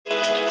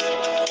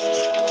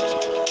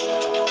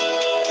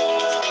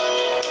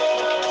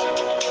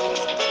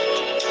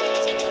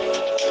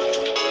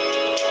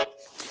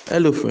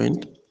Hello,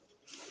 friend.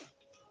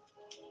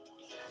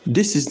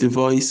 This is the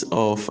voice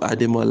of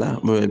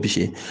Ademola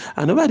Morebise.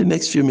 And over the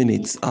next few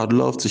minutes, I'd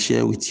love to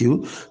share with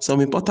you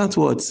some important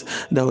words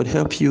that would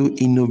help you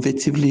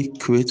innovatively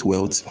create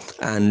wealth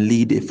and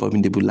lead a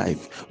formidable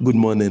life. Good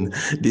morning.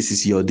 This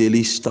is your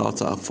daily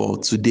starter for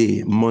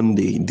today,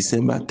 Monday,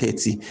 December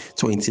 30,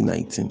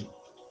 2019.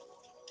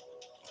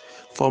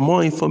 For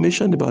more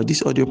information about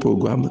this audio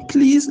program,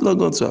 please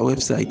log on to our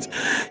website.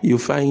 You'll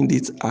find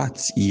it at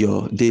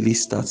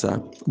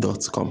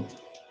yourdailystarter.com.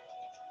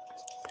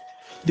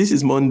 This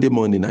is Monday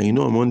morning, and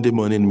on Monday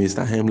morning,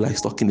 Mr. Hem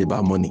likes talking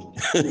about money.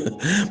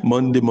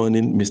 Monday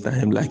morning, Mr.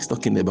 Hem likes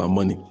talking about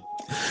money.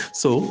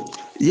 So,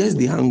 here's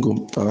the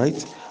angle, all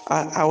right?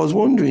 I was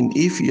wondering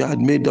if you had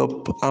made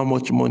up how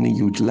much money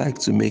you'd like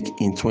to make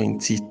in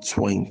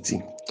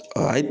 2020,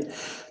 all right?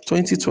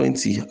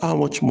 2020, how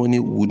much money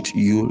would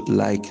you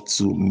like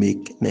to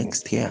make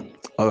next year?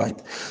 All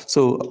right.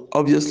 So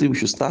obviously we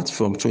should start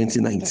from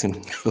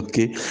 2019.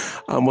 Okay.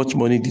 How much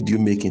money did you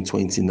make in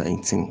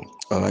 2019?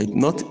 All right.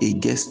 Not a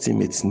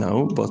guesstimate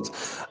now, but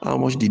how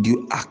much did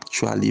you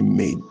actually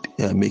make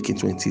in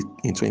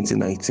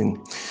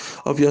 2019?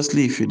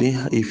 Obviously, if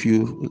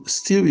you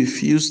still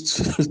refuse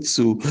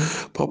to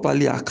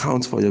properly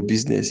account for your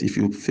business, if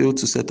you fail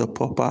to set up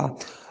proper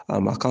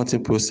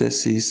accounting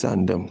processes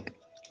and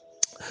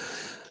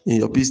in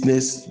your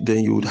business,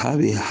 then you would have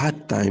a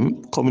hard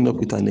time coming up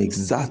with an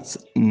exact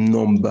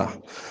number.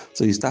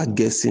 So you start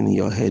guessing in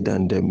your head,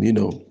 and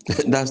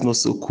that's not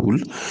so cool,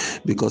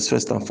 because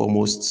first and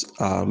foremost,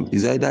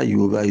 is either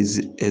you over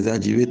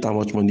exaggerate how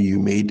much money you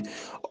made,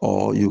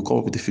 or you come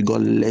up with a figure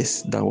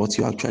less than what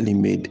you actually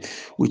made,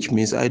 which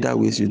means either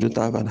ways you don't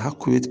have an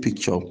accurate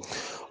picture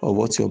of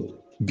what your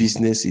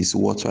business is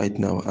worth right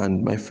now.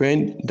 And my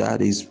friend,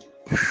 that is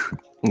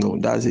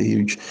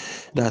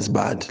that's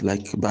bad,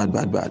 like bad,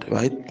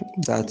 right?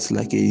 That's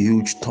like a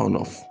huge turn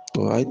off.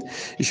 All right,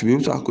 you should be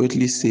able to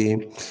accurately say,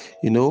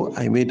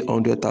 I made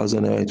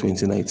 100,000 naira in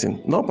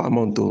 2019, not per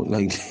month though,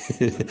 like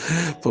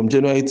from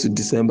January to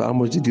December. How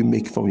much did you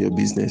make from your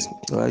business?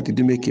 All right, did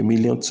you make 1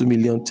 million, 2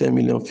 million, 10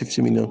 million,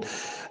 50 million?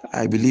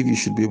 I believe you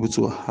should be able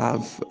to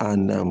have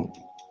an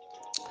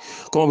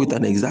come up with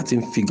an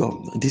exacting figure.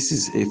 This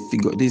is a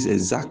figure. This is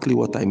exactly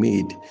what I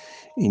made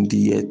in the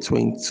year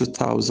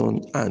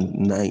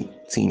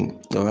 2019.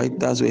 All right,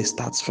 that's where it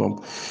starts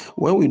from.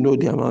 When we know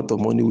the amount of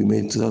money we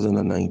made in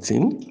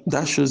 2019,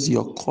 that shows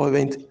your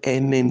current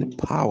earning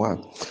power.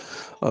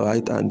 All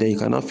right, and then you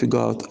cannot figure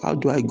out, how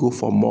do I go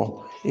for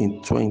more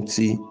in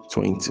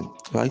 2020,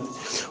 right?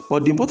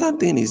 But the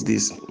important thing is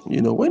this,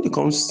 when it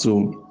comes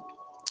to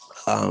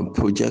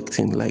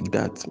projecting like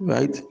that,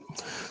 right?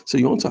 So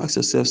you want to ask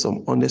yourself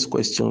some honest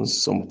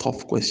questions, some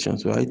tough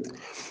questions, right?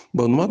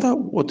 But no matter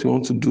what you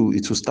want to do,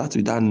 it will start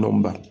with that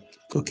number.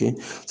 Okay,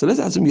 so let's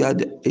assume you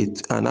had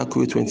an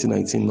accurate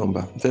 2019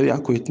 number, very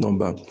accurate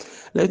number.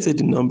 Let's say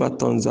the number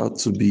turns out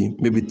to be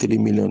maybe 3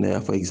 million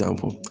naira, for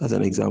example. As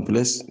an example,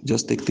 let's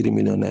just take 3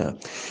 million naira.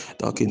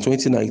 Okay, in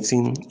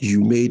 2019, you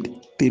made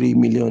 3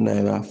 million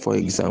naira, for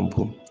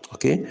example.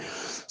 Okay,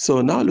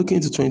 so now looking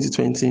into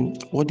 2020,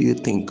 what do you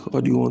think?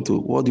 What do you want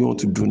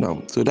to do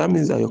now? So that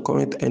means that your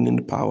current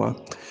earning power,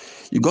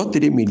 you got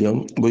 3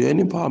 million, but your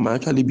earning power might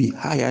actually be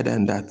higher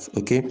than that.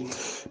 Okay,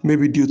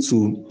 maybe due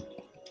to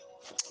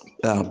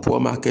poor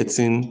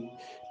marketing,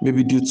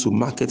 maybe due to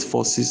market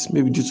forces,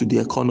 maybe due to the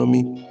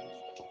economy,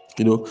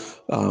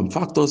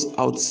 factors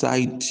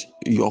outside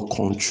your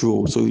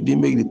control. So you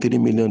didn't make the 3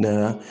 million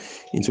naira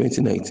in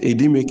 2019. You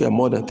didn't make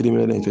more than 3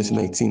 million in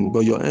 2019,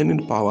 but your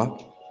earning power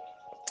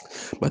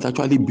might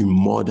actually be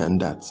more than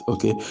that.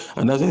 Okay,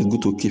 and that's why it's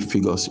good to keep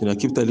figures. I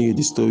keep telling you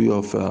the story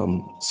of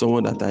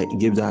someone that I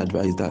gave that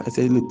advice. That I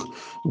said, look,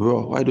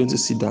 bro, why don't you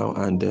sit down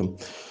and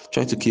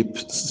try to keep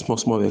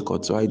small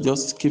records, right?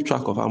 Just keep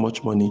track of how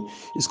much money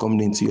is coming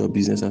into your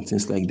business and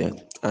things like that.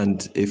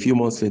 And a few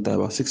months later,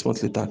 about 6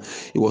 months later,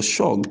 he was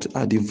shocked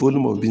at the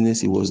volume of business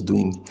he was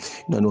doing.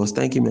 And he was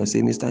thanking me and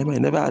saying, Mr. I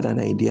never had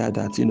an idea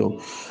that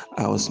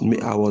I was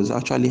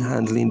actually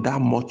handling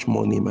that much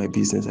money in my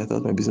business. I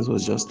thought my business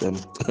was just I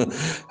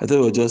thought it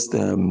was just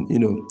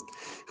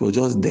it was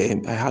just there.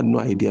 I had no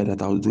idea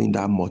that I was doing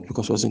that much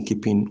because I wasn't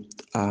keeping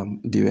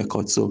the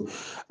record. So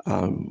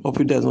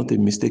hopefully that's not a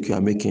mistake you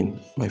are making,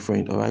 my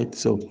friend. All right,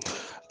 so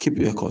keep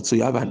your record. So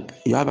you have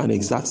an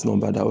exact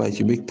number. Otherwise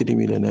you make 3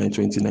 million in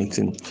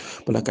 2019,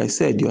 but like I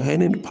said, your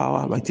earning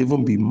power might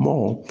even be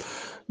more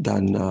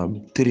than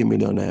 3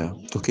 million naira.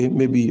 Okay,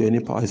 maybe your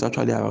earning power is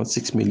actually around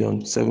 6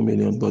 million, 7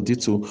 million, but due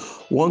to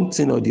one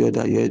thing or the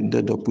other, you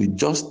ended up with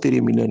just 3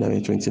 million naira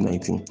in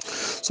 2019.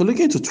 So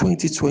looking to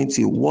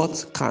 2020,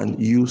 what can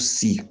you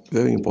see?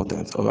 Very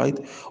important. All right,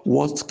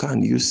 what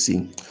can you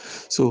see?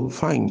 So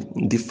fine,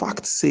 the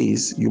fact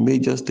says you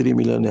made just 3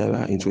 million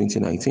naira in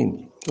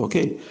 2019.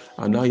 Okay,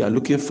 and now you are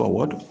looking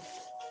forward.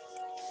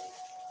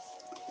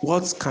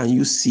 What can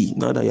you see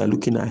now that you're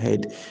looking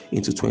ahead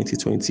into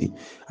 2020?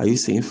 Are you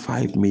saying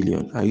 5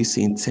 million? Are you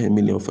saying 10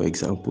 million, for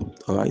example?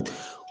 All right.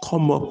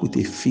 Come up with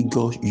a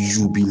figure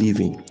you believe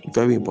in.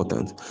 Very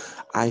important.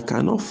 I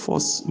cannot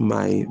force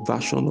my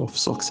version of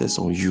success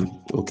on you,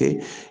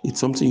 okay? It's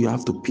something you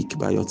have to pick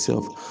by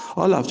yourself.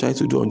 All I've tried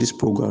to do on this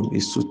program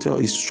is to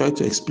try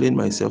to explain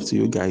myself to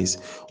you guys,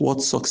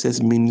 what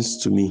success means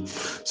to me.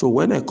 So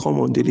when I come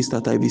on Daily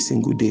Starter every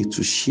single day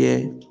to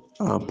share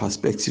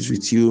perspectives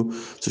with you,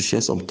 to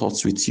share some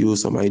thoughts with you,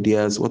 some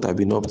ideas, what I've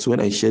been up to, when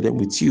I share them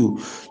with you,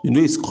 you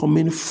know it's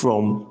coming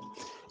from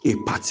a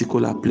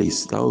particular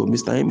place. Now,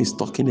 Mr. M is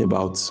talking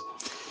about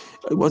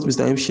what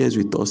Mr. M shares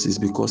with us is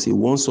because he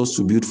wants us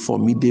to build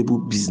formidable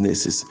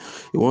businesses.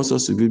 He wants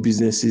us to build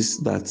businesses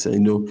that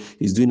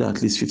is doing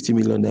at least 50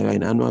 million naira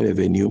in annual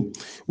revenue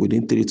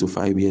within 3 to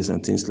 5 years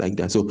and things like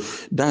that. So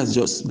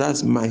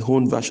that's my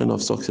own version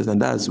of success,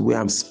 and that's where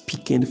I'm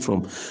speaking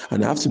from.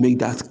 And I have to make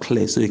that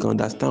clear so you can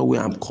understand where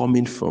I'm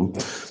coming from.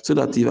 So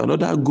that if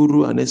another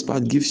guru and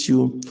expert gives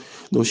you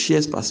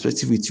shares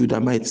perspective with you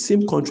that might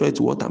seem contrary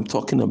to what I'm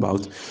talking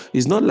about,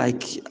 it's not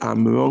like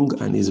I'm wrong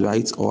and he's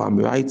right, or I'm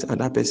right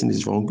and that person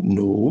is wrong.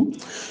 No,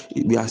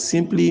 we are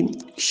simply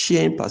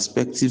sharing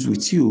perspectives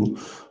with you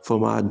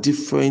from our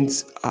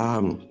different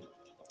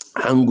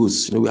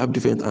angles. We have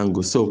different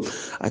angles. So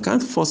I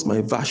can't force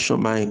my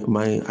version,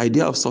 my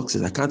idea of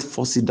success. I can't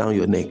force it down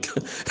your neck.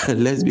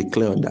 Let's be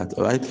clear on that.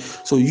 All right.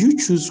 So you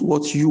choose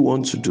what you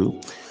want to do.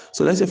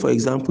 So let's say, for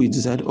example, you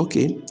decide,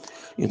 okay,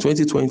 in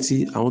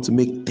 2020, I want to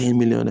make 10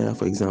 million naira,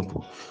 for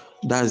example.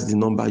 That's the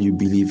number you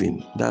believe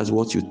in. That's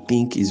what you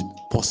think is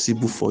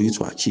possible for you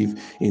to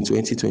achieve in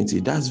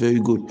 2020. That's very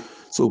good.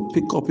 So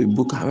pick up a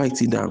book and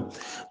write it down.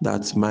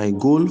 That my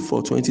goal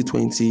for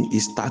 2020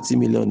 is 30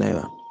 million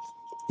naira.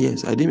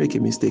 Yes, I didn't make a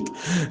mistake.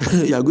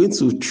 You are going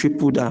to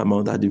triple that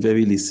amount at the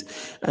very least.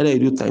 Either you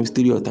do times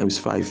 3 or times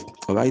 5.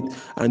 All right.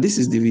 And this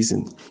is the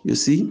reason. You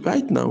see,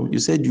 right now, you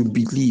said you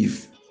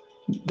believe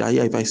that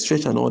if I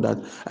stretch and all that,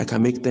 I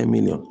can make 10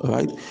 million. All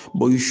right.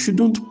 But you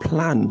shouldn't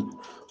plan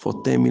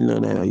for 10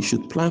 million naira. You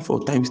should plan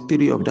for times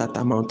 3 of that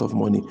amount of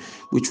money,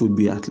 which would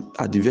be at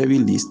the very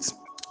least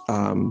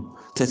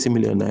 30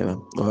 million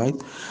naira. All right.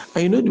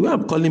 And the way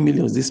I'm calling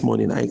millions this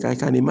morning, I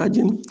can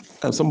imagine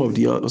some of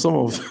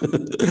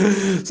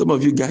some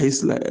of you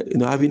guys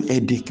having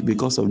headache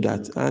because of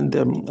that. And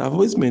I've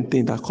always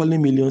maintained that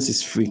calling millions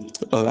is free.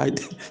 All right.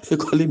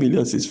 Calling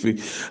millions is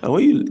free. And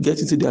when you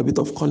get into the habit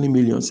of calling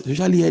millions,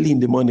 especially early in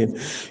the morning,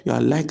 you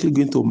are likely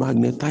going to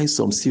magnetize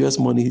some serious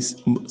millions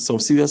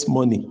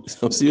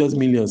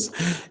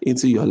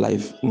into your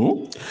life.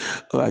 All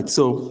right.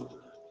 So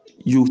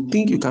you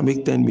think you can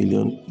make 10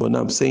 million, but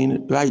I'm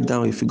saying write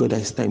down a figure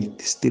that is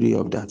times 3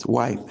 of that.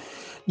 Why?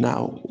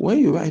 Now, when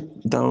you write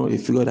down a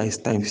figure that is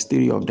times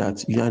 3 of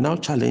that, you are now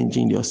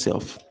challenging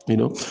yourself.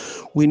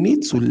 We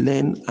need to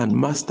learn and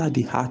master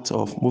the art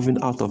of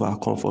moving out of our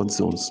comfort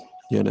zones.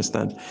 You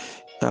understand?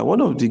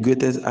 One of the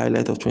greatest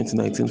highlights of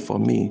 2019 for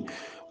me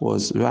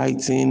was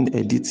writing,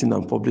 editing,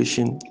 and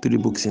publishing 3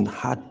 books in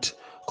hard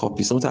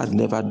copy, something I'd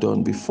never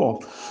done before.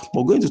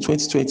 But going to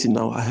 2020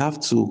 now, I have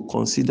to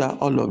consider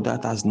all of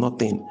that as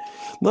nothing.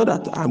 Not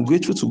that I'm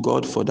grateful to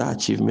God for that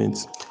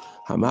achievement.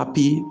 I'm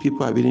happy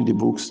people are reading the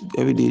books.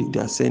 Every day they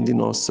are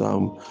sending us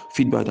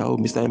feedback that,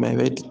 Mr. M, I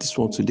read this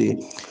one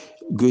today.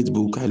 Great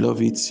book. I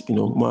love it.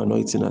 More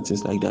anointing and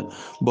things like that.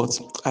 But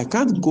I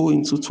can't go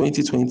into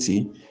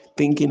 2020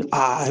 thinking,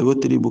 I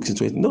wrote 3 books in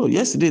 20. No,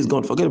 yesterday is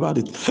gone. Forget about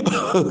it.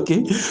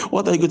 Okay.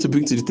 What are you going to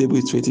bring to the table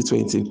in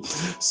 2020?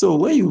 So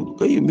when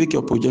you make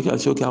your projection and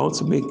say, okay, I want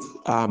to make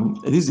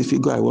this is the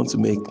figure I want to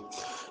make.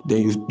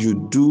 Then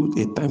you do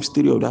a times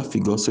 3 of that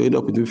figure. So you end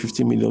up with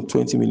 50 million,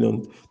 20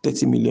 million,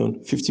 30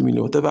 million, 50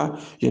 million, whatever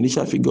your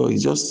initial figure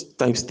is, just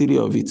times 3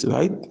 of it,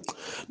 right?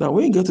 Now,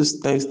 when you get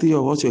to times 3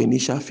 of what your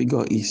initial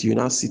figure is, you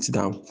now sit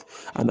down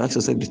and ask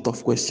yourself the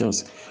tough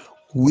questions.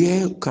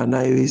 Where can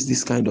I raise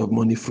this kind of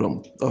money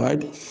from? All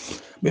right.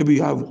 Maybe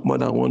you have more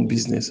than one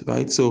business,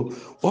 right? So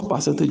what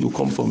percentage will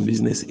come from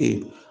business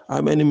A?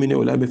 How many million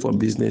will I make from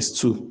business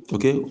 2?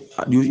 Okay.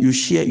 You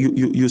share,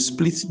 you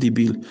split the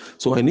bill.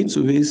 So I need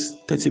to raise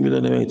 30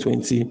 million in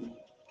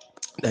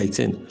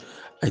 2019.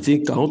 I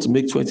think I want to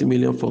make 20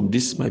 million from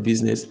this my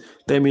business,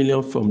 10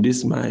 million from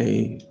this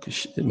my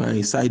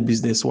side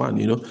business one.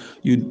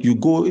 You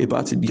go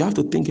about it. You have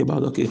to think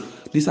about, okay,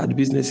 these are the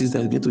businesses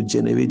that are going to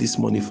generate this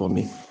money for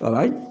me. All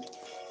right.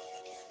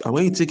 And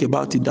when you think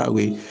about it that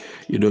way,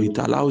 it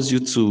allows you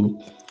to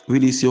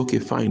really say, okay,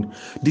 fine,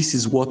 this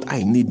is what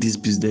I need this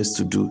business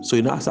to do. So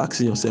you're now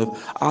asking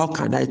yourself, how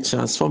can I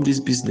transform this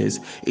business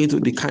into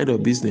the kind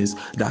of business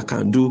that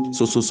can do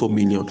so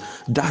million?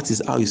 That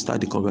is how you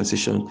start the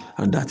conversation,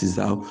 and that is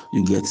how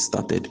you get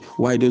started.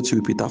 Why don't you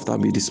repeat after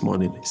me this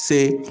morning?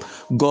 Say,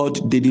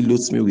 God daily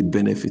loads me with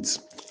benefits.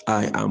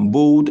 I am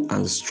bold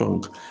and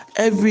strong.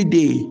 Every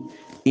day,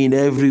 in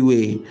every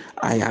way,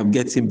 I am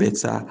getting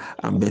better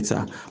and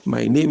better.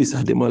 My name is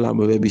Ademola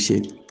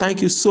Morebise.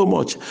 Thank you so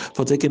much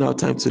for taking our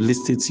time to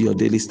listen to your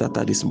Daily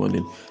Starter this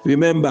morning.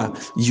 Remember,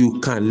 you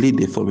can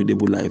lead a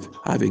formidable life.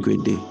 Have a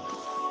great day.